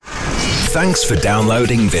Thanks for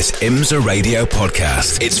downloading this IMSA Radio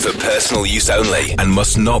podcast. It's for personal use only and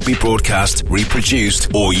must not be broadcast,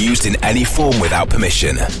 reproduced, or used in any form without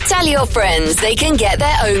permission. Tell your friends they can get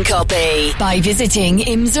their own copy by visiting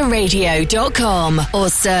imsaradio.com or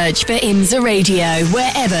search for IMSA Radio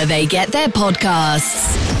wherever they get their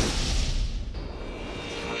podcasts.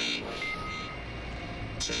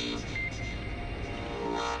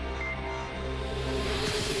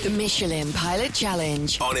 The Michelin Pilot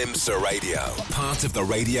Challenge on IMSA Radio, part of the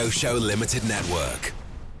Radio Show Limited Network.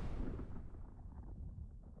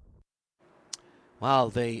 Well,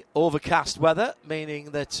 the overcast weather, meaning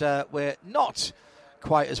that we're not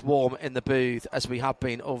quite as warm in the booth as we have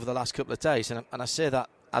been over the last couple of days. And I say that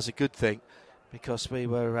as a good thing because we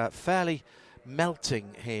were fairly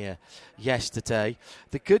melting here yesterday.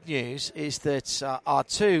 The good news is that our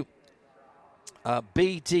two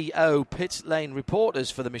BDO pit lane reporters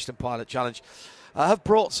for the Michelin Pilot Challenge have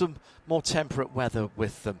brought some more temperate weather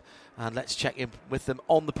with them. And let's check in with them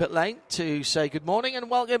on the pit lane to say good morning and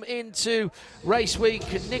welcome into race week.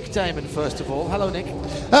 Nick Damon, first of all. Hello, Nick.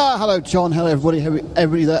 Hello, John. Hello, everybody.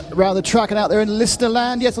 Everybody around the track and out there in listener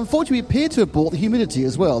land. Yes, unfortunately, we appear to have brought the humidity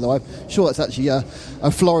as well, though I'm sure that's actually a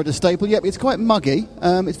Florida staple. Yep, it's quite muggy.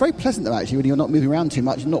 It's very pleasant, though, actually, when you're not moving around too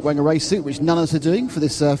much and not wearing a race suit, which none of us are doing for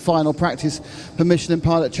this final practice for Michelin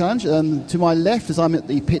Pilot Challenge. To my left, as I'm at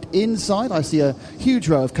the pit inside, I see a huge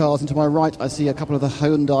row of cars, and to my right, I see a couple of the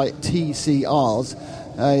Hyundai TCRs,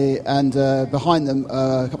 and behind them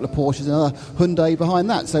a couple of Porsches and another Hyundai behind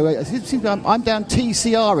that. So it seems I'm down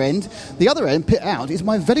TCR end. The other end, pit out, is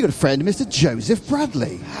my very good friend, Mr. Joseph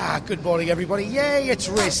Bradley. Good morning, everybody. Yay, it's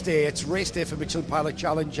race day. It's race day for Michelin Pilot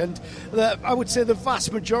Challenge, and I would say the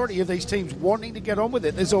vast majority of these teams wanting to get on with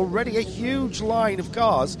it. There's already a huge line of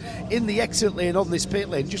cars in the exit lane on this pit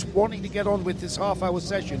lane just wanting to get on with this half-hour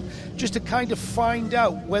session, just to kind of find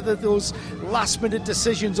out whether those last-minute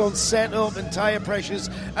decisions on setup and tyre pressures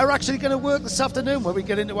are actually going to work this afternoon when we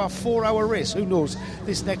get into our 4-hour race. Who knows?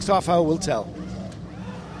 This next half hour will tell.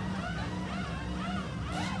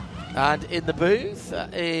 And in the booth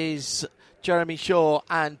is Jeremy Shaw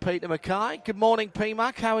and Peter Mackay. Good morning,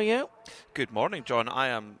 P-Mac. How are you? Good morning, John. I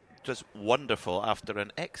am just wonderful after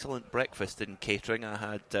an excellent breakfast in catering. I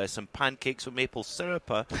had some pancakes with maple syrup,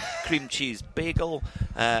 a cream cheese bagel,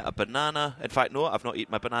 a banana. In fact, no, I've not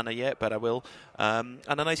eaten my banana yet, but I will. And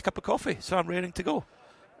a nice cup of coffee, so I'm raring to go.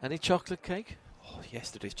 Any chocolate cake? Oh,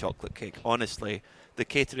 yesterday's chocolate cake. Honestly, the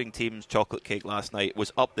catering team's chocolate cake last night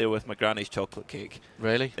was up there with my granny's chocolate cake.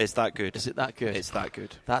 Really? It's that good. Is it that good? It's that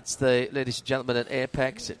good. That's the ladies and gentlemen at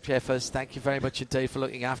Apex at Jeffers. Thank you very much indeed for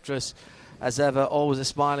looking after us. As ever, always a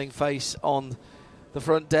smiling face on the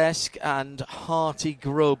front desk and hearty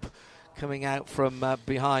grub coming out from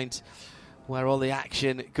behind where all the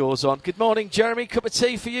action goes on. Good morning, Jeremy. Cup of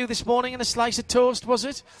tea for you this morning and a slice of toast, was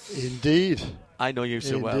it? Indeed. I know you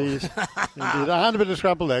so well. Indeed. I had a bit of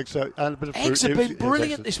scrambled eggs and a bit of fruit. Eggs have been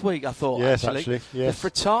brilliant this week, I thought. Yes, actually. yes. The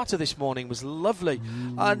frittata this morning was lovely.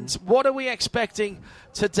 And what are we expecting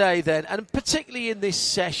today then? And particularly in this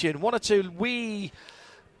session, one or two wee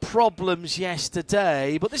problems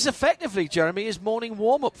yesterday, but this effectively, Jeremy, is morning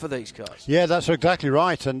warm-up for these cars. Yeah, that's exactly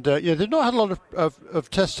right. And they've not had a lot of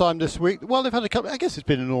test time this week. Well, they've had a couple. I guess it's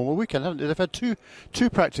been a normal weekend, haven't they? They've had two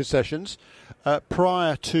practice sessions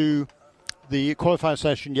prior to the qualifying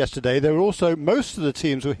session yesterday. There were also, most of the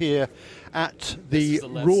teams were here at the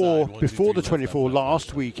Raw before the 24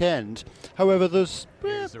 last weekend. However, there's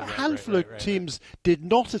a handful of teams did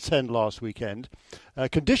not attend last weekend.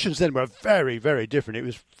 Conditions then were very, very different. It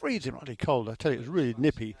was freezing, really cold. I tell you, it was really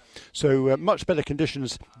nippy. So much better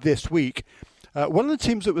conditions this week. One of the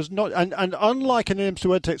teams that was not, and unlike an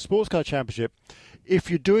IMSA WeatherTech Sports Car Championship,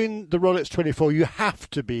 if you're doing the Rolex 24, you have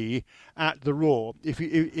to be at the Raw.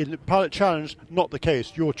 In the Pilot Challenge, not the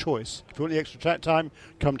case. Your choice. If you want the extra track time,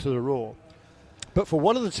 come to the Raw. But for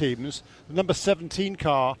one of the teams, the number 17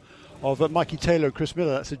 car of Mikey Taylor and Chris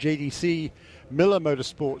Miller, that's a JDC Miller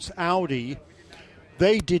Motorsports Audi,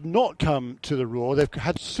 they did not come to the Raw. They've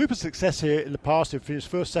had super success here in the past. They've finished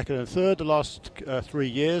first, second and third the last 3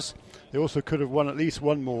 years. They also could have won at least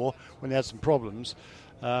one more when they had some problems.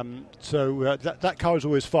 So that car is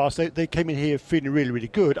always fast. They came in here feeling really, really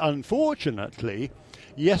good. Unfortunately,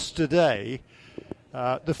 yesterday,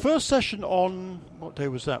 the first session on, what day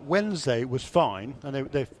was that? Wednesday was fine, and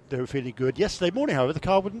they were feeling good. Yesterday morning, however, the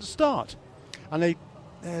car wouldn't start. And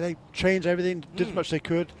they changed everything, did as much as they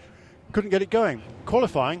could, couldn't get it going.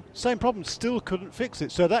 Qualifying, same problem, still couldn't fix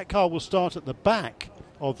it. So that car will start at the back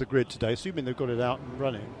of the grid today, assuming they've got it out and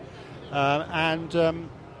running.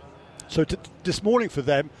 So this morning for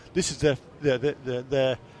them, this is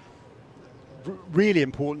their really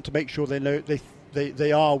important to make sure they know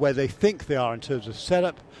they are where they think they are in terms of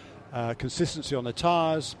setup, consistency on the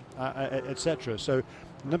tyres, etc. So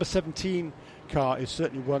the number 17 car is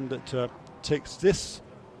certainly one that takes this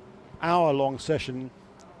hour-long session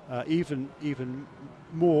even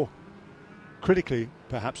more critically,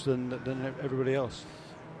 perhaps, than everybody else.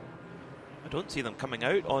 I don't see them coming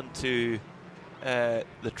out onto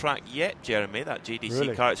the track yet, Jeremy, that JDC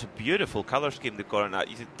really? car. It's a beautiful colour scheme they've got on that.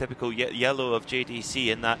 Typical yellow of JDC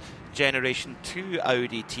in that Generation 2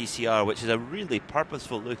 Audi TCR, which is a really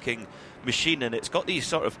purposeful looking machine, and it's got these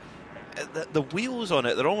sort of the wheels on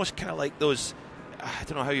it. They're almost kind of like those, I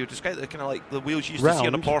don't know how you would describe it, they're kind of like the wheels you used to see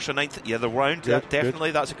on a Porsche 9. Yeah, they're round. Good, definitely,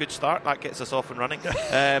 good. That's a good start. That gets us off and running.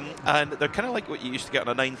 And they're kind of like what you used to get on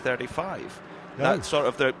a 935. No. That sort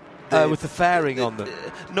of with the fairing on them.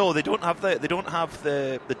 No, they don't have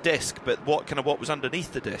the disc, but what was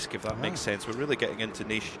underneath the disc, if that makes sense. We're really getting into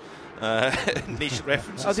niche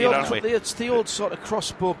references here, aren't we? It's the old sort of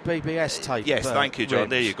crossbook BBS type. Yes, thank you, John.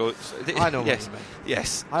 rims. There you go. I know yes, what you mean.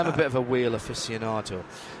 Yes. I'm a bit of a wheel aficionado.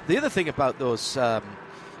 The other thing about those the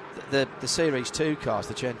Series 2 cars,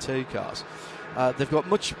 the Gen 2 cars, they've got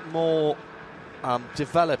much more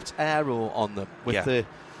developed aero on them with the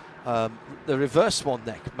reverse swan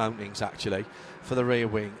neck mountings actually for the rear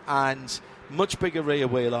wing, and much bigger rear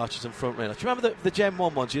wheel arches and front wheel arches. Do you remember the Gen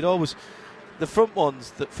 1 ones? You'd always, the front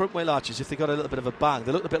ones, the front wheel arches, if they got a little bit of a bang,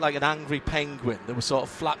 they looked a bit like an angry penguin. They were sort of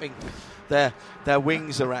flapping their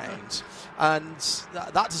wings around, and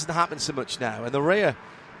that doesn't happen so much now. And the rear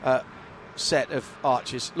set of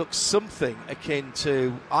arches looks something akin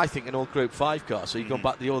to, I think, an old Group 5 car. So you go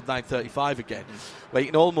back to the old 935 again, where you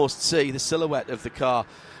can almost see the silhouette of the car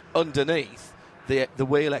underneath the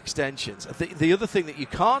wheel extensions. The other thing that you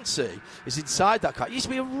can't see is inside that car. It used to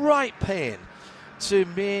be a right pain to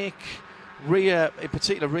make rear, in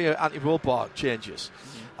particular rear anti-roll bar changes,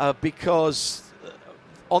 because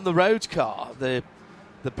on the road car, the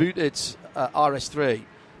booted RS3,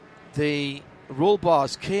 the roll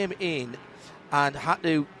bars came in and had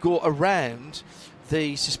to go around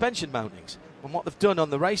the suspension mountings. And what they've done on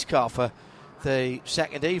the race car for the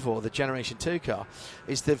second Evo, the Generation 2 car,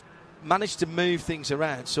 is they've managed to move things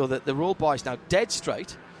around so that the roll bar is now dead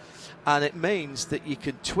straight, and it means that you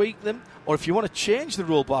can tweak them, or if you want to change the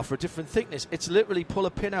roll bar for a different thickness, it's literally pull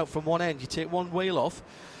a pin out from one end, you take one wheel off,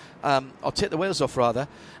 or take the wheels off rather,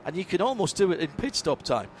 and you can almost do it in pit stop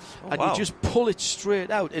time. You just pull it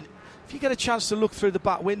straight out, and if you get a chance to look through the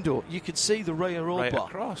back window, you can see the rear roll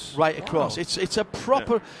bar right across. It's a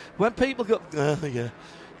proper, when people go,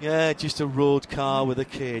 yeah, just a road car with a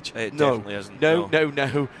cage. It definitely isn't. No,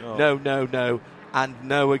 and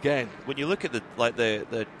no again. When you look at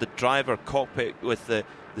the driver cockpit with the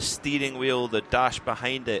steering wheel, the dash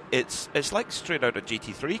behind it, it's like straight out of a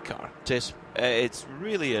GT3 car. It is. It's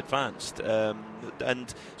really advanced,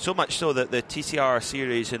 and so much so that the TCR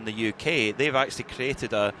series in the UK, they've actually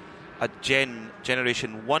created a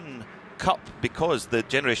Generation 1 Cup, because the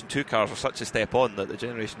Generation 2 cars are such a step on that the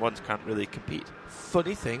Generation 1s can't really compete.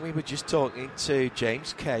 Funny thing, we were just talking to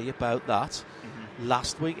James Kay about that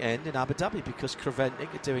last weekend in Abu Dhabi, because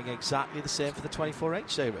Creventic are doing exactly the same for the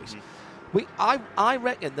 24H series. I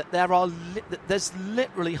reckon that there's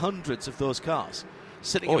literally hundreds of those cars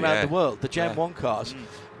sitting around the world, the Gen 1 cars,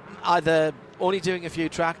 either only doing a few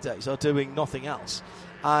track days or doing nothing else.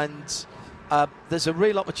 And there's a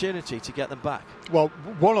real opportunity to get them back. Well,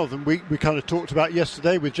 one of them we kind of talked about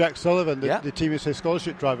yesterday with Jack Sullivan, the Team USA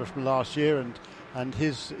scholarship driver from last year, and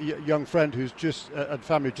his young friend who's just and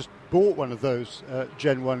family just bought one of those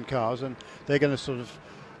Gen 1 cars, and they're going to sort of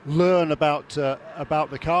learn about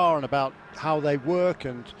the car and about how they work,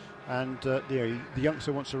 and the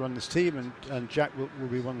youngster wants to run this team, and Jack will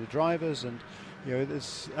be one of the drivers, and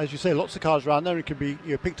there's, as you say, lots of cars around there. It can be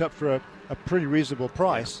picked up for a pretty reasonable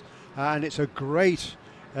price. And it's a great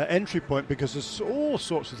entry point, because there's all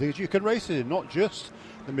sorts of things you can race it in, not just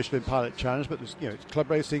the Michelin Pilot Challenge, but there's it's club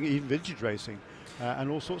racing, even vintage racing, and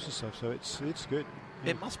all sorts of stuff. So it's good.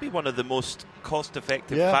 It must be one of the most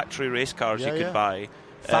cost-effective factory race cars you can buy.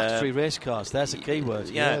 Factory race cars, there's a key word.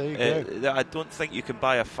 I don't think you can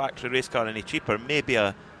buy a factory race car any cheaper. Maybe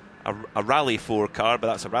a Rally 4 car, but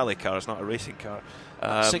that's a rally car, it's not a racing car.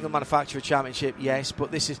 Single manufacturer championship, yes,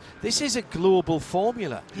 but this is a global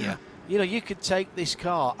formula. Yeah. You could take this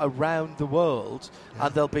car around the world,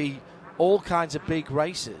 and there'll be all kinds of big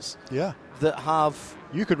races that have...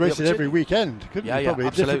 You could race it every weekend, couldn't you? Probably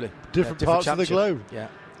absolutely. Different parts of the globe. Yeah,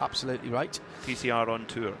 absolutely right. TCR on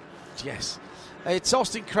tour. Yes. It's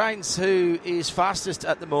Austin Krains who is fastest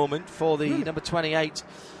at the moment for the number 28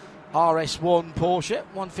 RS1 Porsche,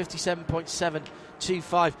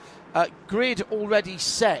 157.725. Grid already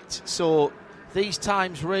set, so these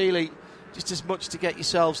times really just as much to get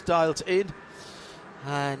yourselves dialed in.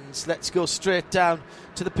 And let's go straight down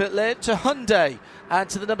to the pit lane, to Hyundai, and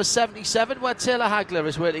to the number 77, where Taylor Hagler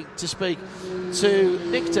is waiting to speak to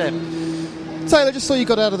Nick Damon. Taylor, just saw you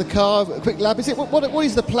got out of the car, a quick lap. What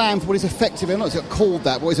is the plan for what is effectively, I'm not sure it's called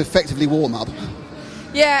that, what is effectively warm-up?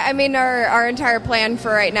 Yeah, I mean, our entire plan for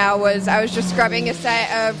right now was I was just scrubbing a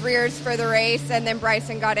set of rears for the race, and then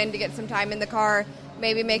Bryson got in to get some time in the car,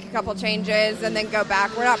 maybe make a couple changes, and then go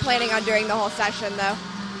back. We're not planning on doing the whole session, though.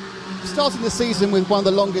 Starting the season with one of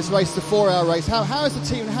the longest races, the 4-hour race, how is the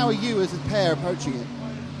team and how are you as a pair approaching it?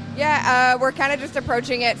 Yeah, we're kind of just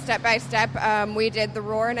approaching it step by step. We did the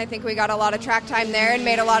Roar, and I think we got a lot of track time there and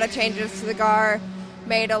made a lot of changes to the car,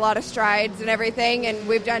 made a lot of strides and everything, and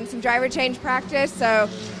we've done some driver change practice, so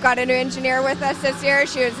got a new engineer with us this year.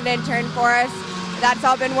 She was an intern for us. That's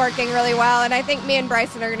all been working really well, and I think me and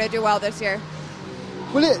Bryson are going to do well this year.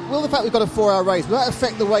 Will the fact we've got a 4-hour race, will that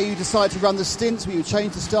affect the way you decide to run the stints? Will you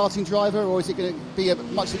change the starting driver, or is it going to be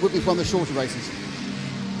much as it would be for one of the shorter races?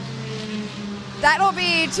 That'll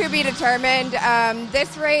be to be determined.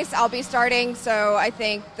 This race I'll be starting, so I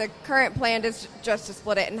think the current plan is just to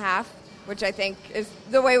split it in half, which I think is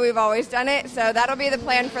the way we've always done it. So that'll be the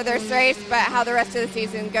plan for this race, but how the rest of the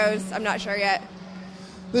season goes, I'm not sure yet.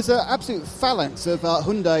 There's an absolute phalanx of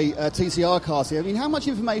Hyundai TCR cars here. I mean, how much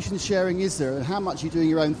information sharing is there, and how much are you doing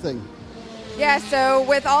your own thing? Yeah, so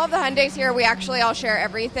with all of the Hyundais here, we actually all share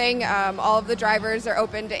everything. All of the drivers are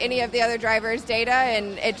open to any of the other drivers' data,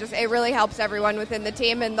 and it really helps everyone within the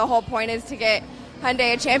team. And the whole point is to get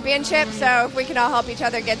Hyundai a championship. So if we can all help each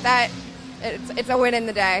other get that, it's a win in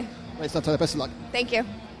the day. Great stuff, Taylor. Best of luck. Thank you.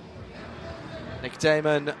 Nick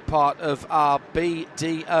Damon, part of our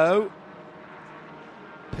BDO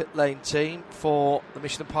pit lane team for the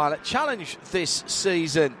Michelin Pilot Challenge this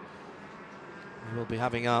season. We will be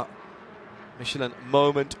having our Michelin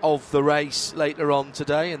moment of the race later on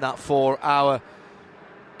today in that 4-hour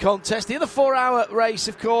contest. The other 4-hour race,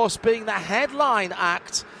 of course, being the headline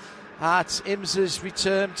act at IMSA's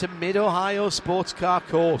return to Mid-Ohio Sports Car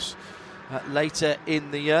Course later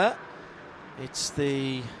in the year. It's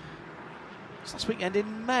last weekend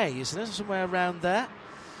in May, isn't it? Somewhere around there.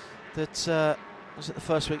 That was it the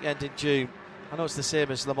first weekend in June? I know it's the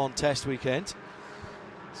same as Le Mans Test weekend.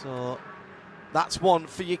 So that's one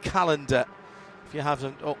for your calendar if you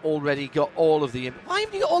haven't already got all of the... Why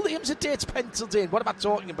haven't you got all the IMSA dates penciled in? What am I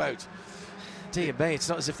talking about? Dear me, it's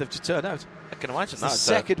not as if they've just turned out. I can imagine it's the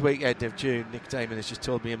second weekend of June, Nick Damon has just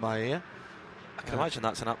told me in my ear. I can imagine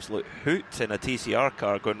that's an absolute hoot in a TCR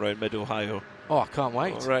car going around Mid-Ohio. Oh, I can't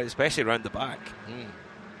wait. Oh, right, especially around the back.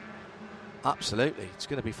 Absolutely. It's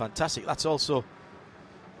going to be fantastic. That's also...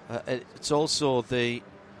 it's also the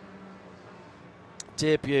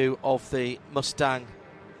debut of the Mustang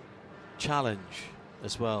Challenge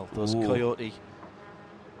as well. Those Coyote.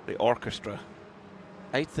 The orchestra.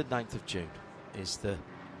 8th and 9th of June is the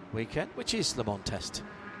weekend, which is Le Mans Test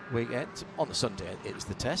weekend. On the Sunday it is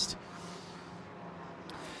the test.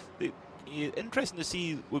 Interesting to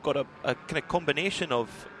see we've got a kind of combination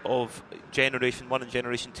of Generation 1 and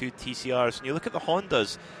Generation 2 TCRs. And you look at the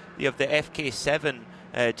Hondas, you have the FK7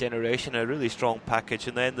 generation, a really strong package,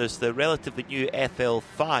 and then there's the relatively new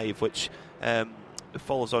FL5, which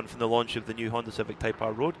follows on from the launch of the new Honda Civic Type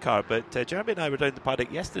R road car. But Jeremy and I were down the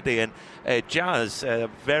paddock yesterday, and Jazz, a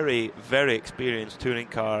very, very experienced touring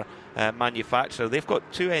car manufacturer, they've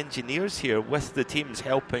got 2 engineers here with the teams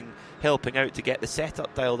helping out to get the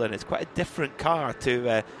setup dialed in. It's quite a different car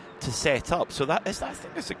to set up, so I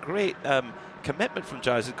think it's a great commitment from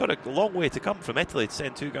Jazz. It's got a long way to come from Italy to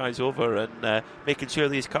send 2 guys over and making sure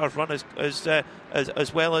these cars run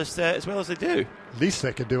as well as they do. Least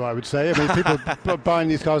they could do, I would say. I mean, people buying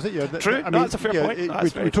these cars. True, that's a fair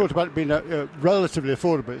point. We talked about it being relatively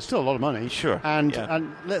affordable. It's still a lot of money. Sure, and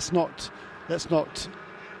let's not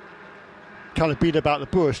kind of beat about the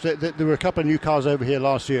bush. There were a couple of new cars over here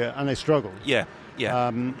last year, and they struggled. Yeah.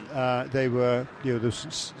 They were,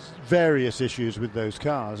 there's various issues with those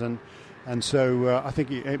cars, and so I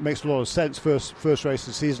think it makes a lot of sense first race of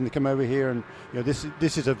the season to come over here, and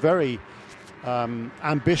this is a very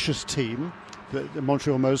ambitious team, the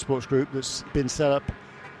Montreal Motorsports Group, that's been set up.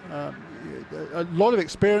 A lot of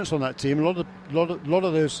experience on that team. A lot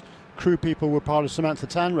of those crew people were part of Samantha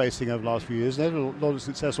Tan Racing over the last few years. They had a lot of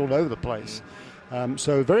success all over the place.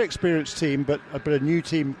 So a very experienced team, but a new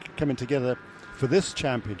team coming together for this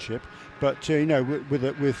championship. But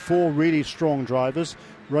with 4 really strong drivers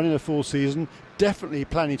running a full season, definitely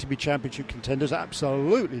planning to be championship contenders.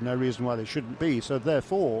 Absolutely no reason why they shouldn't be. So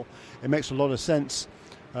therefore, it makes a lot of sense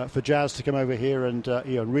for Jazz to come over here and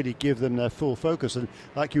really give them their full focus. And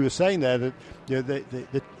like you were saying there, that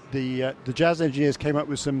the Jazz engineers came up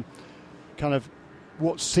with some kind of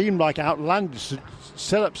what seemed like outlandish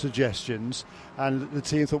setup suggestions, and the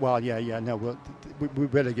team thought, we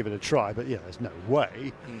better give it a try. But there's no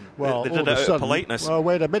way. Well, they did it out of politeness. Well,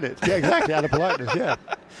 wait a minute. Yeah, exactly, out of politeness. Yeah,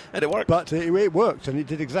 and it worked. But it worked, and it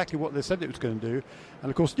did exactly what they said it was going to do. And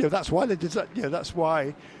of course, that's why they did that. That's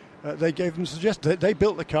why they gave them suggestions. They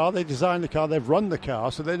built the car, they designed the car, they've run the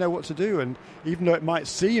car, so they know what to do. And even though it might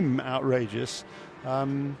seem outrageous,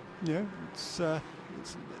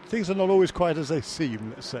 things are not always quite as they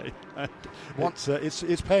seem, let's say.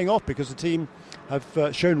 It's paying off because the team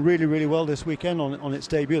have shown really, really well this weekend on its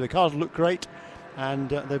debut. The cars look great, and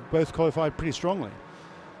they've both qualified pretty strongly.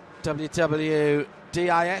 WWDIS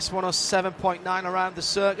 107.9 around the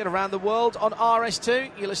circuit, around the world on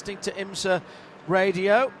RS2. You're listening to IMSA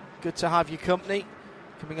Radio. Good to have your company.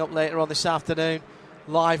 Coming up later on this afternoon,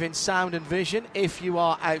 live in sound and vision. If you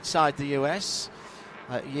are outside the US,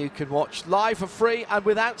 you can watch live for free and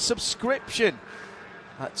without subscription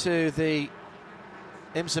to the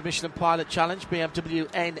IMSA Michelin Pilot Challenge, BMW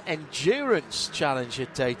N Endurance Challenge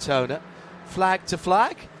at Daytona, flag to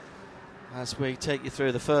flag, as we take you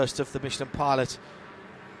through the first of the Michelin Pilot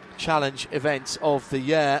Challenge events of the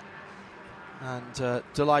year. And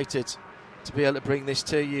delighted to be able to bring this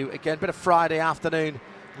to you again. Bit of Friday afternoon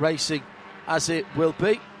racing as it will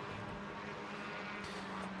be.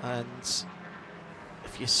 And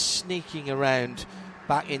if you're sneaking around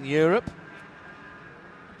back in Europe,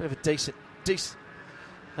 a bit of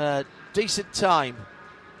a decent time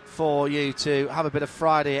for you to have a bit of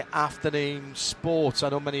Friday afternoon sport. I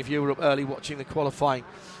know many of you were up early watching the qualifying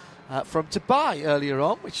from Dubai earlier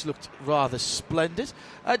on, which looked rather splendid.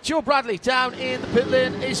 Joe Bradley down in the pit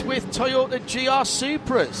lane is with Toyota GR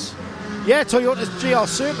Supras. Yeah, Toyota's GR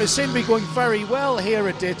Supras seem to be going very well here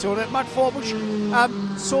at Daytona. Matt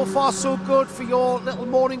Forbush, so far so good for your little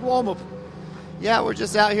morning warm-up. Yeah, we're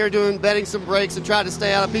just out here betting some brakes and trying to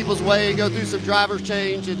stay out of people's way and go through some driver's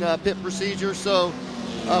change and pit procedures. So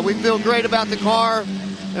we feel great about the car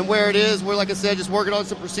and where it is. We're, like I said, just working on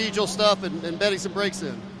some procedural stuff and betting some brakes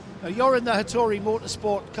in. You're in the Hattori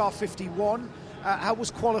Motorsport Car 51. How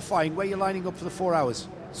was qualifying? Where are you lining up for the 4 hours?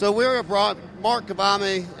 So we're Mark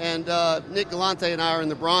Kavami and Nick Galante and I are in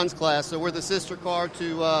the bronze class. So we're the sister car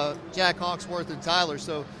to Jack Hawksworth and Tyler.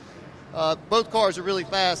 So both cars are really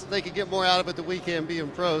fast. They could get more out of it than we can being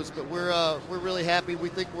pros. But we're really happy. We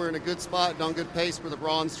think we're in a good spot and on good pace for the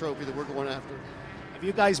bronze trophy that we're going after. Have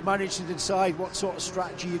you guys managed to decide what sort of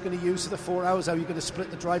strategy you're going to use for the 4 hours? How are you going to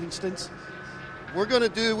split the driving stints?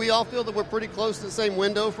 We all feel that we're pretty close to the same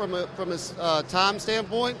window from a time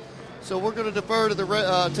standpoint. So we're going to defer to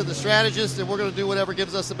the strategist, and we're going to do whatever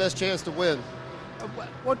gives us the best chance to win.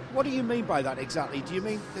 What do you mean by that exactly? Do you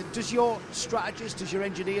mean, does your strategist, does your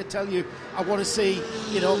engineer tell you, I want to see,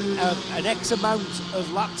 an X amount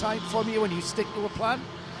of lap time from you and you stick to a plan?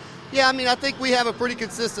 Yeah, I think we have a pretty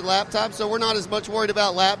consistent lap time, so we're not as much worried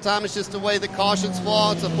about lap time. It's just the way the cautions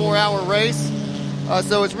fall. It's a 4-hour race.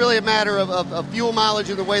 So it's really a matter of fuel mileage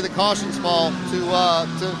and the way the cautions fall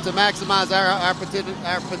to maximize our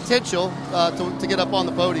potential to get up on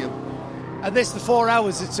the podium. And this, the 4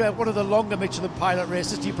 hours, it's one of the longer Michelin Pilot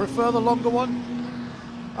races. Do you prefer the longer one?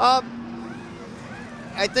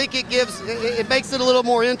 I think it makes it a little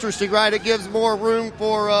more interesting, right? It gives more room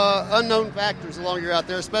for unknown factors the longer you're out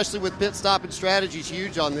there, especially with pit stop and strategy is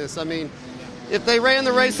huge on this. If they ran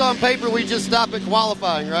the race on paper, we'd just stop at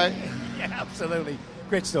qualifying, right? Yeah, absolutely.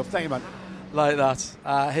 Great stuff. Thank you, man. Like that.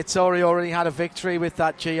 Hattori already had a victory with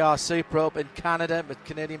that GR Supra up in Canada with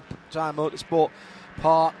Canadian Tire Motorsport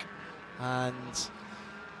Park, and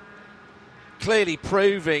clearly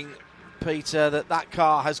proving, Peter, that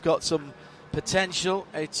car has got some potential.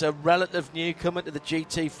 It's a relative newcomer to the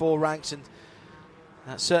GT4 ranks, and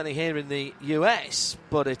certainly here in the US,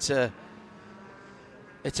 but it's a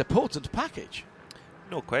potent package.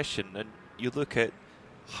 No question. And you look at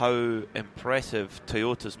how impressive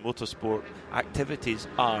Toyota's motorsport activities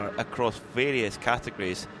are across various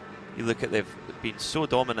categories. You look at, they've been so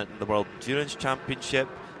dominant in the World Endurance Championship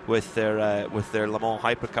with their Le Mans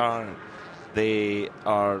hypercar. They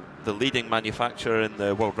are the leading manufacturer in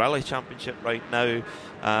the World Rally Championship right now,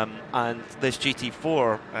 and this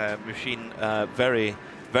GT4 machine, very,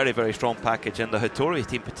 very, very strong package. And the Hattori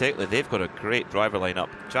team particularly, they've got a great driver lineup.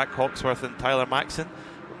 Jack Hawksworth and Tyler Maxson,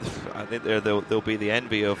 I think they'll be the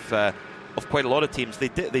envy of quite a lot of teams. They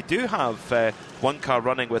do have one car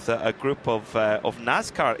running with a group of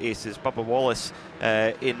NASCAR aces. Bubba Wallace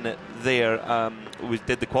in there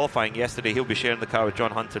did the qualifying yesterday. He'll be sharing the car with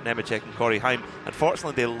John Hunter, Nemechek and Corey Haim.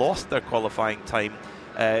 Unfortunately, they lost their qualifying time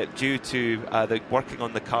due to the working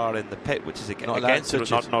on the car in the pit, which is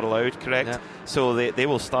not allowed, correct? Yeah. So they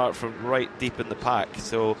will start from right deep in the pack.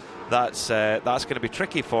 So that's going to be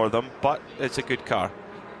tricky for them, but it's a good car.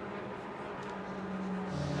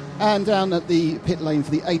 And down at the pit lane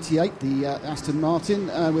for the 88, the Aston Martin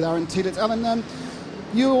with Aaron Tillett. Alan,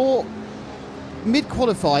 your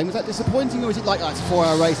mid-qualifying, was that disappointing, or is it like, it's a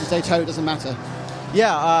 4-hour race, it's Daytona, it doesn't matter?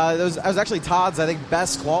 Yeah, I was actually Todd's, I think,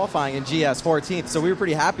 best qualifying in GS 14th, so we were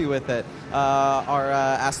pretty happy with it. Our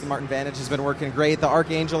Aston Martin Vantage has been working great. The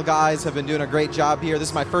Archangel guys have been doing a great job here. This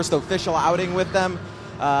is my first official outing with them,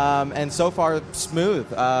 and so far, smooth.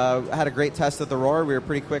 Had a great test at the Roar. We were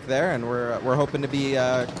pretty quick there, and we're hoping to be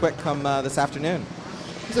quick come this afternoon.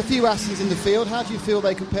 There's a few Astons in the field. How do you feel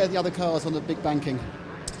they compare to the other cars on the big banking?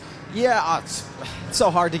 Yeah, it's so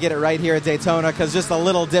hard to get it right here at Daytona because just a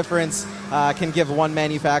little difference can give one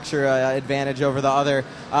manufacturer advantage over the other.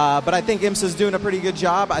 But I think IMSA's doing a pretty good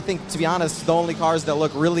job. I think, to be honest, the only cars that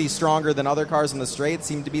look really stronger than other cars in the straight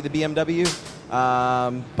seem to be the BMW.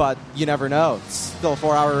 But you never know. It's still a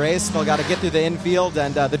 4-hour race. Still got to get through the infield,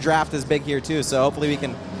 and the draft is big here too. So hopefully we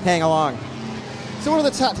can hang along. So what are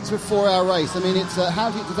the tactics with a 4-hour race? I mean, does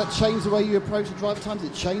that change the way you approach the driver time? Does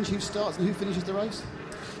it change who starts and who finishes the race?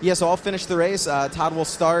 Yeah, so I'll finish the race. Todd will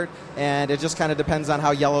start, and it just kind of depends on how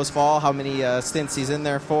yellows fall, how many stints he's in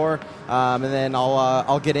there for, and then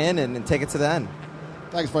I'll get in and take it to the end.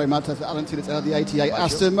 Thanks very much. That's Alan Tillett out of the 88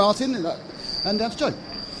 Aston Martin, and that's Joe.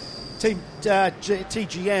 Team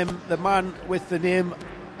TGM, the man with the name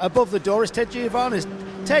above the door is Ted Giovanni.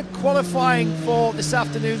 Ted, qualifying for this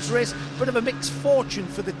afternoon's race, bit of a mixed fortune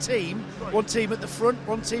for the team. One team at the front,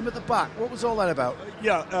 one team at the back. What was all that about?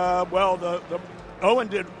 Owen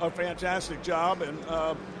did a fantastic job, and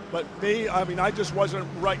but me, I mean, I just wasn't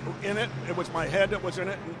right in it. It was my head that was in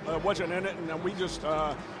it, and wasn't in it, and then we just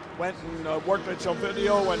went and worked at some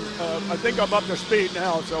video, and I think I'm up to speed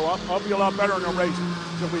now, so I'll be a lot better in the race.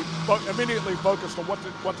 So we immediately focused on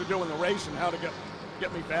what to do in the race and how to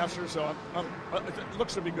get me faster. So it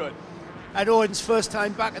looks to be good. And Owen's first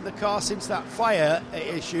time back in the car since that fire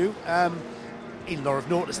issue. He'd not have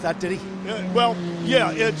noticed that, did he?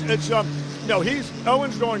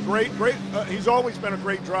 Owen's doing great. He's always been a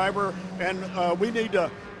great driver, and we need to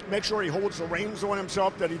make sure he holds the reins on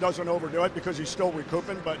himself, that he doesn't overdo it, because he's still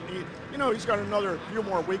recouping. But he's got another few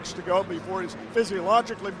more weeks to go before he's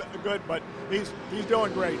physiologically good. But he's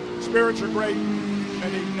doing great. Spirits are great,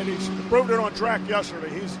 and he's proved it on track yesterday.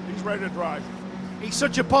 He's ready to drive. He's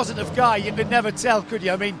such a positive guy. You could never tell, could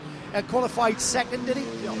you? I mean, qualified second, did he?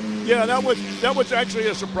 Yeah, that was actually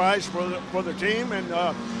a surprise for the team, and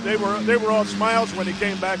they were all smiles when he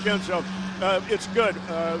came back in. So it's good.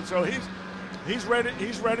 So he's ready.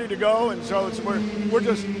 He's ready to go, and so we're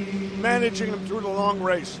just managing him through the long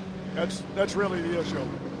race. That's really the issue.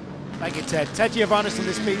 Thank you, Ted. Ted Giovannis in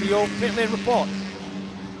this BDO Pit Lane Report.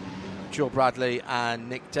 Joe Bradley and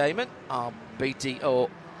Nick Damon, our BDO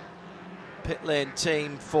Pit Lane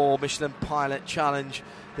team for Michelin Pilot Challenge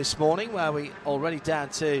this morning, where we already down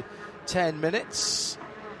to 10 minutes.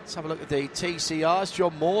 Let's have a look at the TCRs.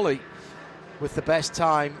 John Morley with the best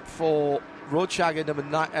time for Roadshagger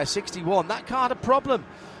number 61. That car had a problem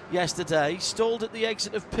yesterday, stalled at the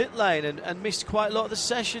exit of pit lane and missed quite a lot of the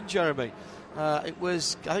session, Jeremy. It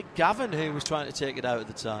was, I think, Gavin who was trying to take it out at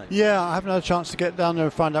the time. Yeah, I haven't had a chance to get down there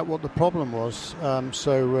and find out what the problem was,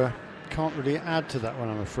 so can't really add to that one,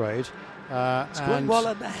 I'm afraid. It's going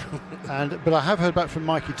well now. But I have heard back from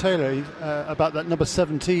Mikey Taylor about that number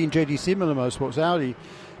 17 JDC Miller Motorsports Audi,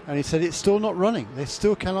 and he said it's still not running. They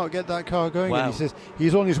still cannot get that car going. Wow. And he says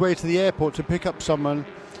he's on his way to the airport to pick up someone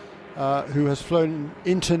who has flown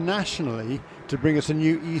internationally to bring us a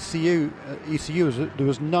new ECU. There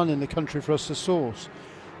was none in the country for us to source.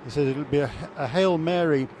 He said it'll be a Hail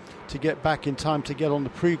Mary to get back in time to get on the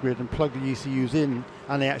pre-grid and plug the ECUs in,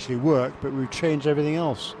 and they actually work, but we've changed everything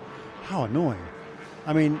else. How annoying.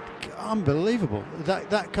 I mean, unbelievable.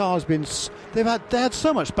 That car has been... They had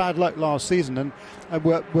so much bad luck last season, and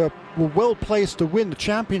were well placed to win the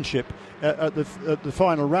championship at the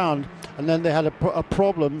final round, and then they had a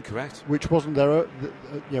problem, correct, which wasn't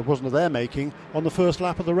wasn't of their making, on the first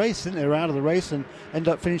lap of the race. Didn't they? They were out of the race and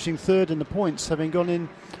ended up finishing third in the points, having gone in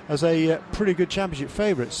as a pretty good championship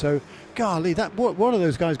favourite. So, golly, what are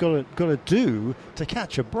those guys got to do to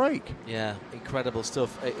catch a break? Yeah, incredible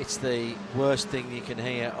stuff. It's the worst thing you can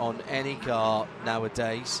hear on any car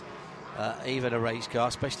nowadays. even a race car,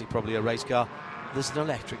 especially probably a race car, there's an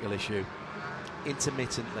electrical issue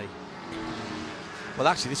intermittently. Well,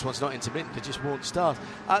 actually, this one's not intermittent. It just won't start.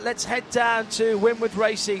 Let's head down to Winwood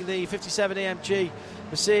Racing, the 57 AMG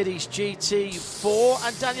Mercedes GT4.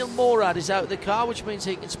 And Daniel Morad is out of the car, which means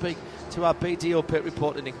he can speak to our BDO pit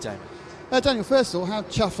reporter, Nick Damon. Daniel, first of all, how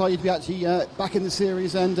chuffed are you to be actually back in the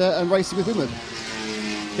series and racing with Winwood?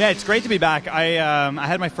 Yeah, it's great to be back. I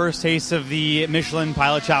had my first taste of the Michelin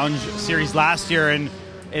Pilot Challenge series last year, and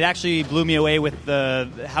it actually blew me away with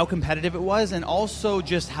how competitive it was, and also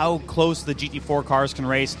just how close the GT4 cars can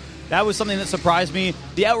race. That was something that surprised me.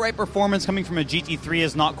 The outright performance coming from a GT3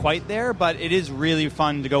 is not quite there, but it is really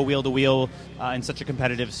fun to go wheel to wheel in such a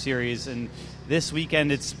competitive series. And this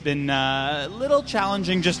weekend it's been a little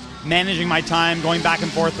challenging just managing my time, going back and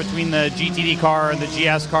forth between the GTD car and the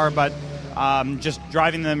GS car, but just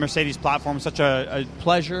driving the Mercedes platform is such a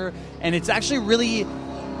pleasure. And it's actually really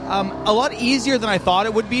a lot easier than I thought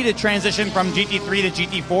it would be to transition from GT3 to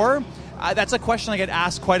GT4. That's a question I get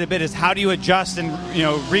asked quite a bit, is how do you adjust and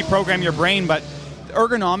reprogram your brain? But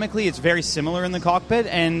ergonomically, it's very similar in the cockpit.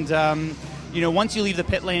 And once you leave the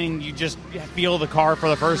pit lane, you just feel the car for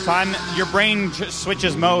the first time. Your brain just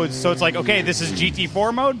switches modes. So it's like, okay, this is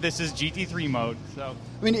GT4 mode, this is GT3 mode. So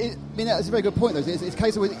I mean, that's a very good point, though. It's a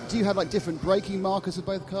case of, do you have like different braking markers for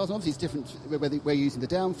both cars? And obviously, it's different where you're using the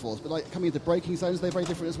downforce, but like coming into braking zones, they're very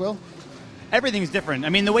different as well. Everything's different. I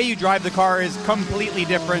mean, the way you drive the car is completely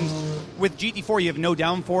different. With GT4, you have no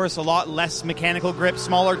downforce, a lot less mechanical grip,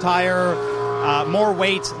 smaller tire, more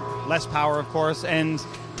weight, less power, of course, and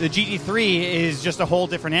the GT3 is just a whole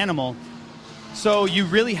different animal. So you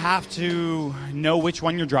really have to know which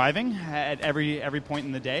one you're driving at every point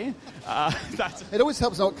in the day. It always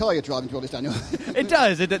helps know what car you're driving, to be honest, Daniel. It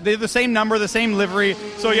does. They're the same number, the same livery.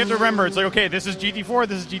 So you have to remember, it's like, okay, this is GT4,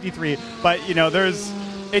 this is GT3. But,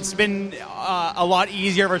 it's been a lot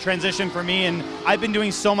easier of a transition for me. And I've been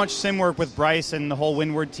doing so much sim work with Bryce and the whole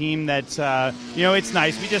Windward team that, it's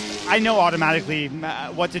nice. I know automatically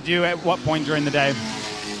what to do at what point during the day.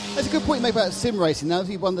 That's a good point you make about sim racing. Now,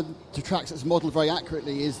 one of the tracks that's modelled very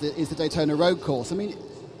accurately is the Daytona road course. I mean,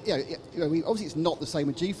 obviously it's not the same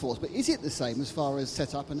with G-Force, but is it the same as far as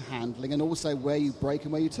setup and handling and also where you brake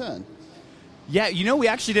and where you turn? Yeah, we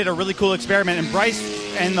actually did a really cool experiment, and Bryce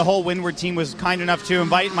and the whole Windward team was kind enough to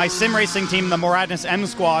invite my sim racing team, the Moradness M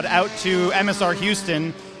Squad, out to MSR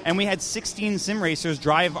Houston, and we had 16 sim racers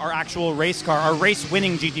drive our actual race car, our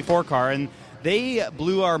race-winning GT4 car, and they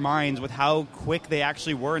blew our minds with how quick they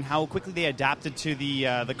actually were and how quickly they adapted to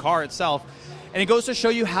the car itself. And it goes to show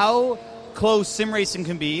you how close sim racing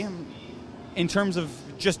can be in terms of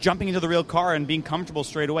just jumping into the real car and being comfortable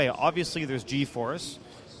straight away. Obviously, there's G-force,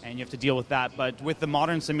 and you have to deal with that. But with the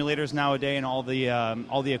modern simulators nowadays and all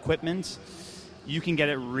the equipment, you can get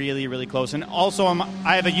it really, really close. And also,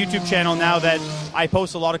 I have a YouTube channel now that I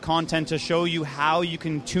post a lot of content to show you how you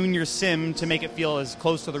can tune your sim to make it feel as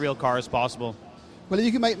close to the real car as possible. Well, if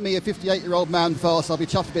you can make me a 58-year-old man fast, I'll be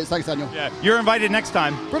chuffed a bit. Thanks, Daniel. Yeah, you're invited next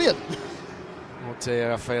time. Brilliant. Oh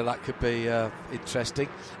dear, I feel that could be interesting.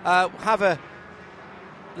 Have a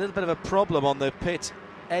little bit of a problem on the pit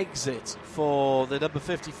exit for the number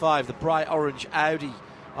 55, the bright orange Audi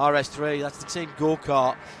RS3. That's the team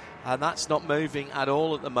go-kart, and that's not moving at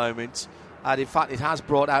all at the moment. And in fact, it has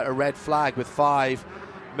brought out a red flag with 5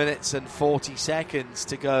 minutes and 40 seconds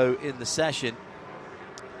to go in the session.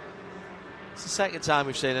 It's the second time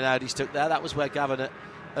we've seen an Audi stuck there. That was where Gavin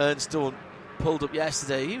Ernstone pulled up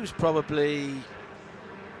yesterday. He was probably,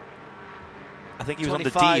 I think he was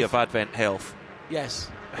 25. on the D of Advent Health. Yes,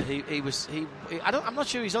 I'm not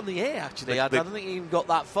sure he's on the A actually. I don't think he even got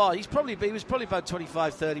that far. He was probably about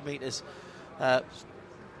 25, 30 metres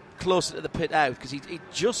closer to the pit out, because he'd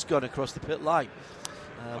just gone across the pit line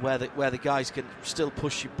where the guys can still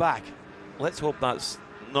push you back. Let's hope that's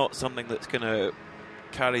not something that's going to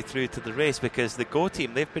carry through to the race, because the Go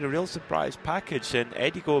team, they've been a real surprise package, and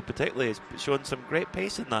Eddie Go particularly has shown some great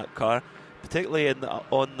pace in that car, particularly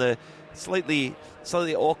on the slightly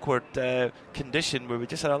awkward condition where we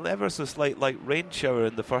just had an ever so slight light rain shower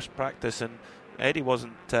in the first practice, and Eddie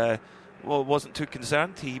wasn't too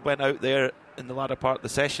concerned. He went out there in the latter part of the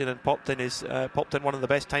session and popped in one of the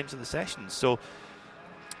best times of the session. So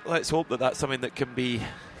let's hope that that's something that can be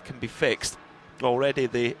fixed. Already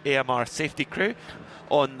the AMR safety crew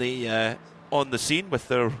on the scene with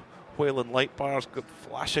their whaling light bars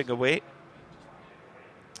flashing away,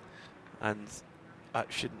 and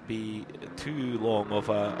that shouldn't be too long of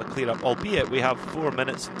a clear up, albeit we have 4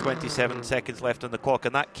 minutes and 27 seconds left on the clock,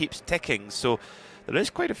 and that keeps ticking. So there is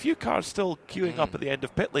quite a few cars still queuing up at the end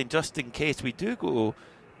of pit lane, just in case we do go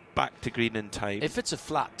back to green in time. If it's a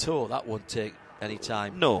flat tour, that won't take any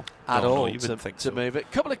time. No, at all. You wouldn't think to move it.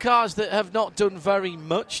 A couple of cars that have not done very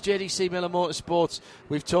much. JDC Miller Motorsports,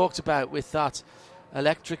 we've talked about with that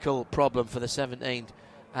electrical problem for the 17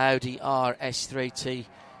 Audi RS3T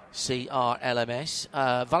CR LMS.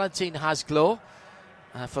 Valentin Hasglo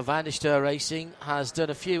for Van der Steur Racing has done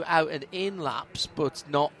a few out and in laps, but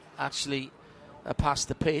not actually past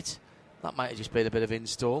the pit. That might have just been a bit of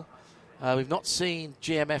install. We've not seen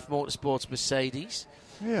GMF Motorsports Mercedes.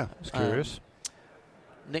 Yeah, it's curious.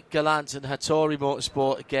 Nick Gallant and Hattori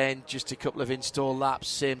Motorsport, again, just a couple of install laps.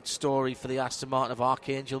 Same story for the Aston Martin of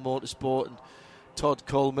Archangel Motorsport and Todd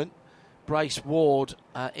Coleman. Bryce Ward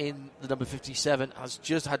in the number 57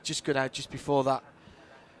 had just gone out just before that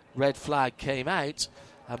red flag came out.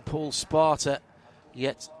 And Paul Sparta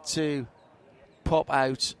yet to pop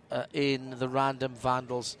out in the Random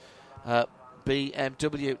Vandals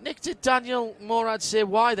BMW. Nick, did Daniel Morad say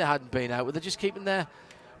why they hadn't been out? Were they just keeping their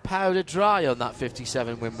powder dry on that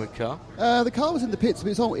 57 Winwood car? The car was in the pits, but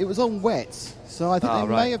it was on wet, so I think they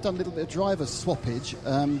may have done a little bit of driver swappage,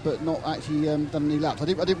 but not actually done any laps. I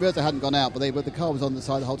didn't realise they hadn't gone out, but the car was on the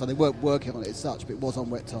side the whole time. They weren't working on it as such, but it was on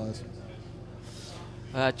wet tyres.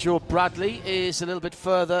 Joe Bradley is a little bit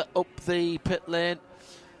further up the pit lane,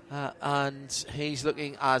 and he's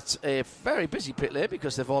looking at a very busy pit lane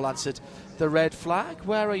because they've all answered the red flag.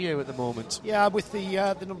 Where are you at the moment? Yeah, with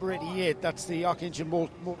the number 88, that's the Archangel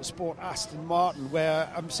Motorsport Aston Martin,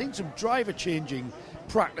 where I'm seeing some driver changing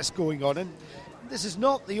practice going on, and this is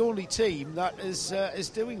not the only team that is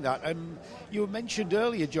doing that. You mentioned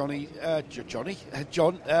earlier, John,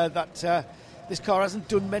 that this car hasn't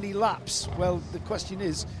done many laps. Well, the question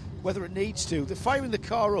is whether it needs to. They're firing the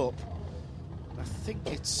car up. I think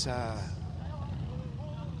it's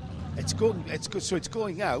good. So it's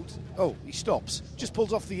going out. Oh, he stops. Just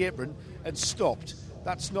pulls off the apron and stopped.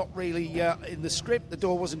 That's not really in the script. The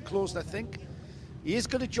door wasn't closed, I think. He is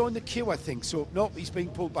going to join the queue, I think. So, nope, he's being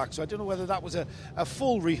pulled back. So I don't know whether that was a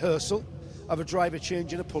full rehearsal of a driver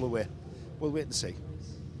change and a pull away. We'll wait and see.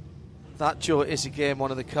 That, Joe, is again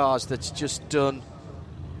one of the cars that's just done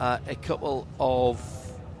a couple of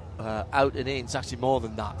out and ins, actually more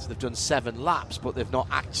than that. They've done 7 laps, but they've not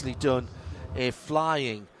actually done a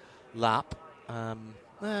flying lap.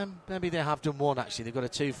 Maybe they have done one, actually. They've got a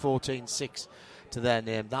 2:14.6 to their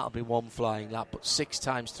name. That'll be one flying lap, but 6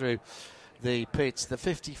 times through the pits. The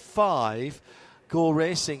 55 Go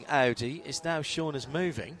Racing Audi is now shown as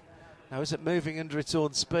moving. Now, is it moving under its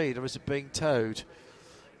own speed, or is it being towed?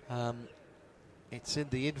 It's in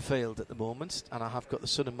the infield at the moment, and I have got the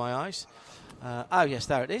sun in my eyes. Yes,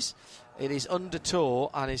 there it is. It is under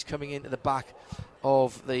tow and is coming into the back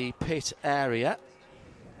of the pit area.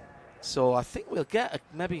 So I think we'll get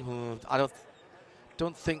I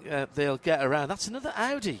don't think they'll get around. That's another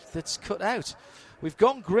Audi that's cut out. We've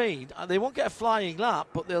gone green, and they won't get a flying lap,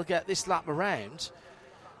 but they'll get this lap around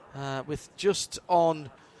with just on.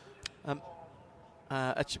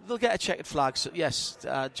 They'll get a checkered flag. So yes,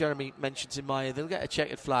 Jeremy mentions in my ear, they'll get a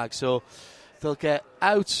checkered flag. So they'll get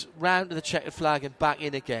out round to the checkered flag and back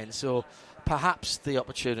in again. So perhaps the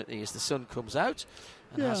opportunity as the sun comes out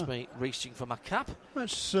and has me reaching for my cap.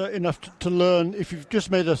 That's enough to learn. If you've just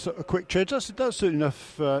made a quick change, that's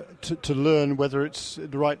enough to learn whether it's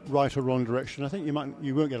the right or wrong direction. I think you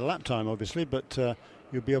won't get a lap time, obviously, but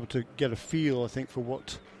you'll be able to get a feel, I think, for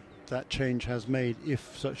what that change has made,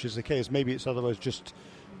 if such is the case. Maybe it's otherwise just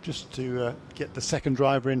to get the second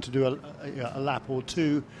driver in to do a lap or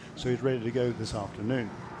two, so he's ready to go this afternoon.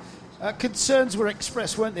 Concerns were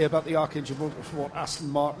expressed, weren't they, about the Archangel Motorsport Aston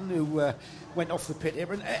Martin, who went off the pit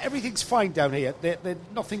apron. Everything's fine down here. They're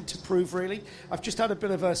nothing to prove, really. I've just had a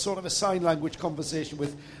bit of a sort of a sign language conversation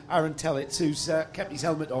with Aaron Tellitz, who's kept his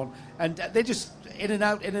helmet on, and they're just in and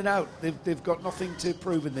out. They've got nothing to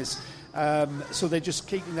prove in this. So they're just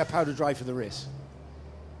keeping their powder dry for the race.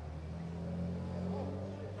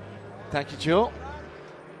 Thank you, Joe.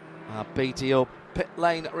 BDO pit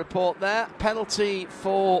lane report there. Penalty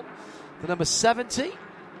for the number 70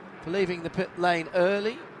 for leaving the pit lane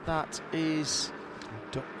early. That is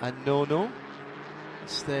a no-no.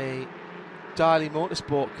 It's the Daly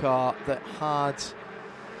Motorsport car that had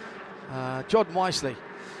Jordan Weisley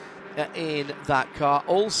in that car.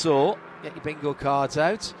 Also, get your bingo cards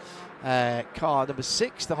out. Car number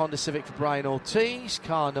 6, the Honda Civic for Brian Ortiz.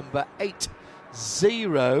 Car number 80,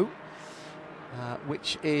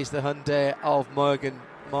 which is the Hyundai of Morgan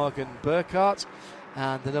Burkhardt.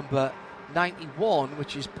 And the number 91,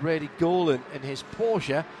 which is Brady Golan in his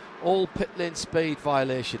Porsche. All pit lane speed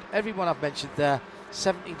violation. Everyone I've mentioned there,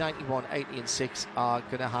 70, 91, 80 and 6 are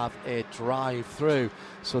going to have a drive-through.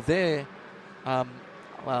 So they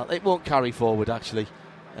Well, it won't carry forward, actually.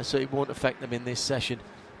 So it won't affect them in this session,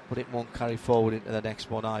 but it won't carry forward into the next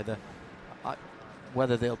one either.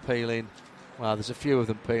 Whether they'll peel in, well, there's a few of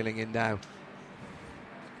them peeling in now.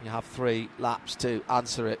 You have 3 laps to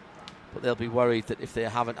answer it, but they'll be worried that if they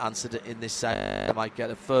haven't answered it in this session, they might get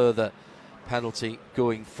a further penalty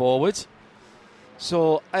going forward.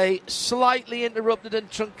 So a slightly interrupted and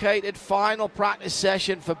truncated final practice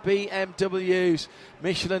session for BMW's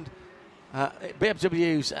Michelin,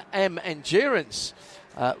 BMW's M Endurance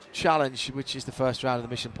Challenge, which is the first round of the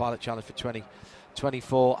Michelin Pilot Challenge for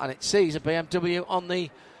 2024, and it sees a BMW on the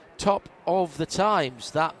top of the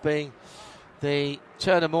times, that being the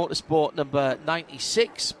Turner Motorsport number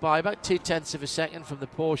 96 by about 0.2 of a second from the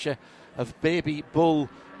Porsche of Baby Bull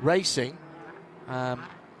Racing.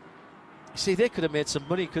 See, they could have made some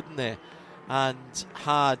money, couldn't they? And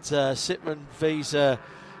had Citroen Visa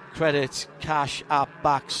credit cash app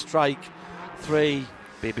back strike 3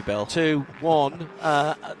 Baby Bell 2 1.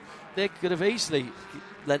 They could have easily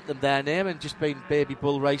lent them their name and just been Baby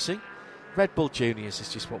Bull Racing. Red Bull Juniors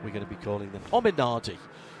is just what we're going to be calling them. Or Minardi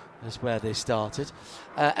is where they started.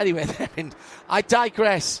 Anyway, I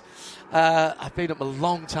digress. I've been up a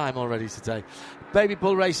long time already today. Baby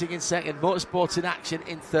Bull Racing in second, Motorsports in Action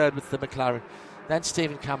in third with the McLaren. Then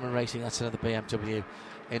Stephen Cameron Racing, that's another BMW,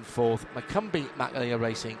 in fourth. Macumbi Macaleer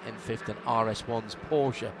Racing in fifth, and RS1's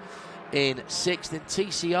Porsche in sixth. In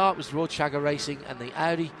TCR, it was Roadshagger Racing and the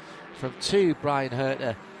Audi from 2, Brian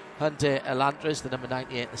Herter, Hyundai Elantras, the number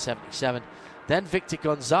 98 and the 77. Then Victor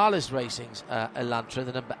Gonzalez Racing's Elantra,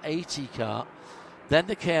 the number 80 car. Then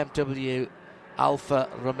the KMW Alfa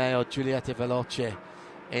Romeo Giulietta Veloce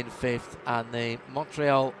in fifth, and the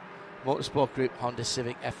Montreal Motorsport Group Honda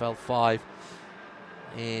Civic FL5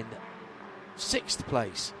 in sixth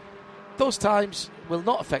place. Those times will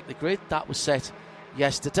not affect the grid. That was set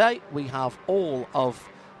yesterday. We have all of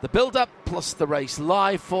the build-up plus the race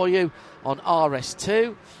live for you on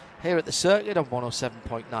RS2 here at the circuit on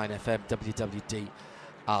 107.9 FM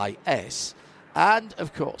WWDIS. And,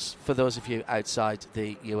 of course, for those of you outside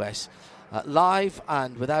the US, live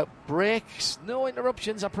and without breaks, no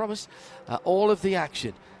interruptions, I promise. All of the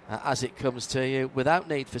action as it comes to you without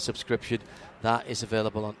need for subscription. That is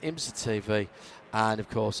available on IMSA TV and, of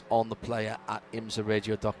course, on the player at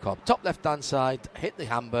imsaradio.com. Top left-hand side, hit the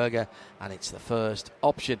hamburger, and it's the first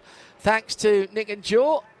option. Thanks to Nick and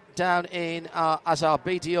Joe down in as our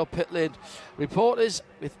BDO pit lane reporters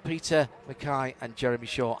with Peter Mackay and Jeremy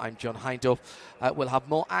Shaw. I'm John Hindhaugh. We'll have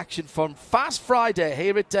more action from Fast Friday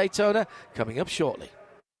here at Daytona coming up shortly.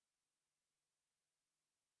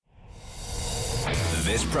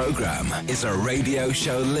 This program is a Radio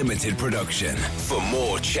Show Limited production. For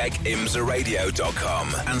more, check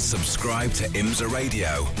imsaradio.com and subscribe to IMSA Radio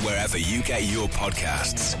wherever you get your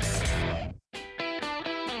podcasts.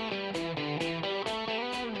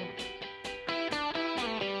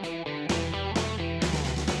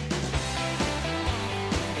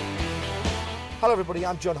 Hello everybody,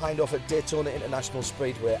 I'm John Hindhaugh at Daytona International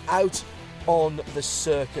Speedway. Out on the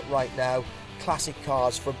circuit right now, classic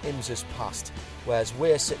cars from IMSA's past, whereas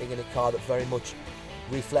we're sitting in a car that very much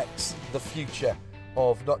reflects the future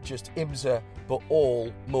of not just IMSA but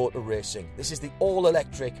all motor racing. This is the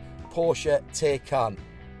all-electric Porsche Taycan.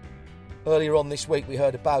 Earlier on this week we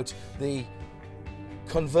heard about the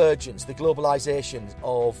convergence, the globalisation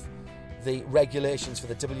of the regulations for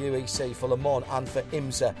the WEC, for Le Mans and for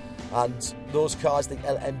IMSA, and those cars, the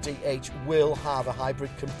LMDH, will have a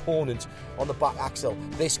hybrid component on the back axle.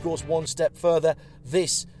 This goes one step further.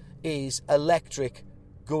 This is electric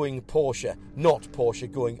going Porsche, not Porsche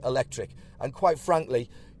going electric. And quite frankly,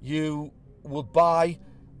 you will buy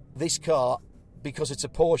this car because it's a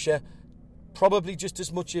Porsche, probably just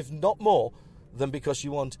as much, if not more, than because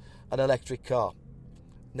you want an electric car.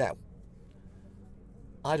 Now,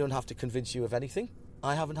 I don't have to convince you of anything.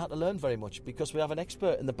 I haven't had to learn very much because we have an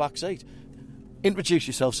expert in the back seat. Introduce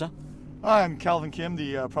yourself, sir. I'm Calvin Kim,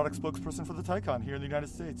 the product spokesperson for the Taycan here in the United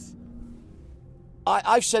States.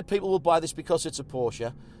 I've said people will buy this because it's a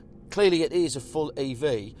Porsche. Clearly it is a full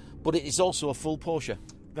EV, but it is also a full Porsche.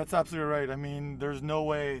 That's absolutely right. I mean, there's no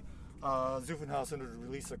way Zuffenhausen would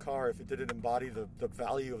release a car if it didn't embody the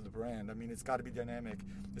value of the brand. I mean, it's got to be dynamic.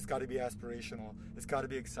 It's got to be aspirational. It's got to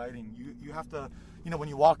be exciting. You have to, when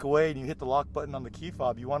you walk away and you hit the lock button on the key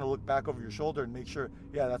fob, you want to look back over your shoulder and make sure,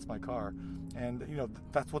 yeah, that's my car. And,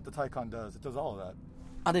 that's what the Taycan does. It does all of that.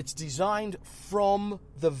 And it's designed from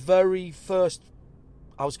the very first,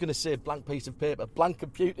 I was going to say blank piece of paper, blank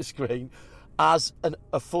computer screen, as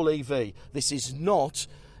a full EV. This is not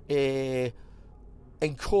a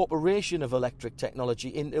incorporation of electric technology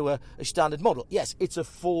into a standard model. Yes, it's a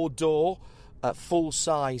 4-door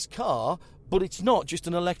full-size car, but it's not just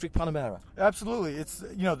an electric Panamera. Absolutely. It's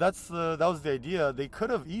that was the idea. They could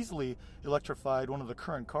have easily electrified one of the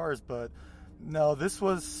current cars, but no, this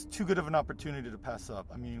was too good of an opportunity to pass up.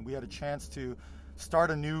 I mean, we had a chance to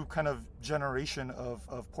start a new kind of generation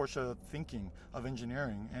of Porsche thinking, of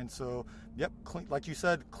engineering, and so clean, like you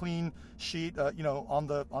said, clean sheet, on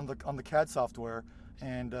the CAD software.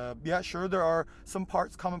 And sure, there are some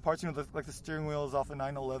common parts, like the steering wheel is off a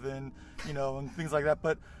 911, and things like that.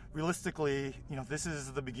 But realistically, this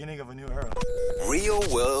is the beginning of a new era. Real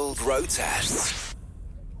world road tests.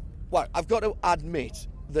 Well, I've got to admit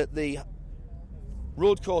that the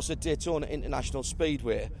road course at Daytona International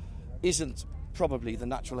Speedway isn't probably the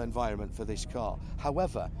natural environment for this car.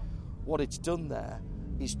 However, what it's done there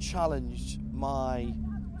is challenged my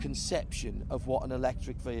conception of what an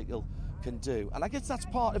electric vehicle can do, and I guess that's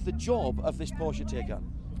part of the job of this Porsche Taycan.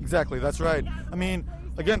 Exactly, that's right. I mean,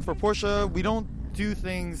 again, for Porsche, we don't do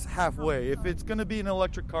things halfway. If it's going to be an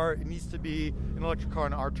electric car, it needs to be an electric car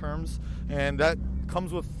in our terms, and that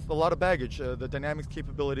comes with a lot of baggage, the dynamics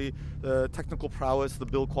capability, the technical prowess, the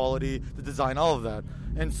build quality, the design, all of that.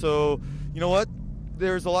 And so, you know what?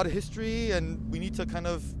 There's a lot of history, and we need to kind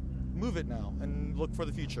of move it now and look for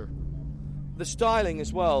the future. The styling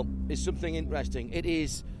as well is something interesting. It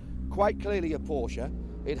is quite clearly a Porsche.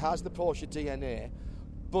 It has the Porsche DNA,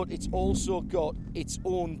 but it's also got its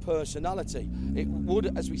own personality. It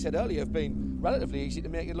would, as we said earlier, have been relatively easy to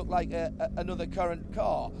make it look like another current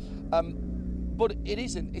car. But it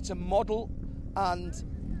isn't. It's a model and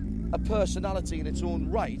a personality in its own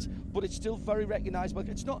right, but it's still very recognisable.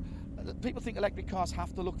 It's not. People think electric cars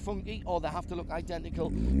have to look funky or they have to look identical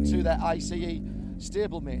to their ICE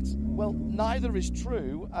stablemates. Well, neither is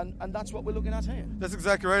true, and that's what we're looking at here. That's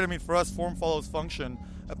exactly right. I mean, for us, form follows function,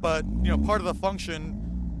 but part of the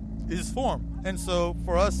function is form, and so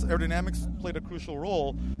for us, aerodynamics played a crucial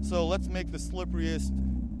role. So let's make the slipperiest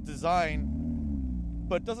design.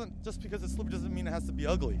 But just because it's slippery doesn't mean it has to be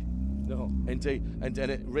ugly. No, indeed, and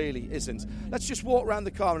it really isn't. Let's just walk around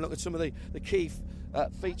the car and look at some of the key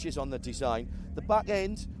features on the design. The back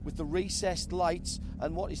end with the recessed lights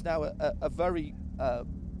and what is now a very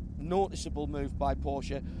noticeable move by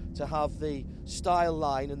Porsche to have the style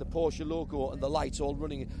line and the Porsche logo and the lights all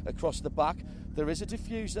running across the back. There is a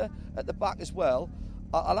diffuser at the back as well.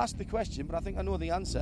 I'll ask the question, but I think I know the answer.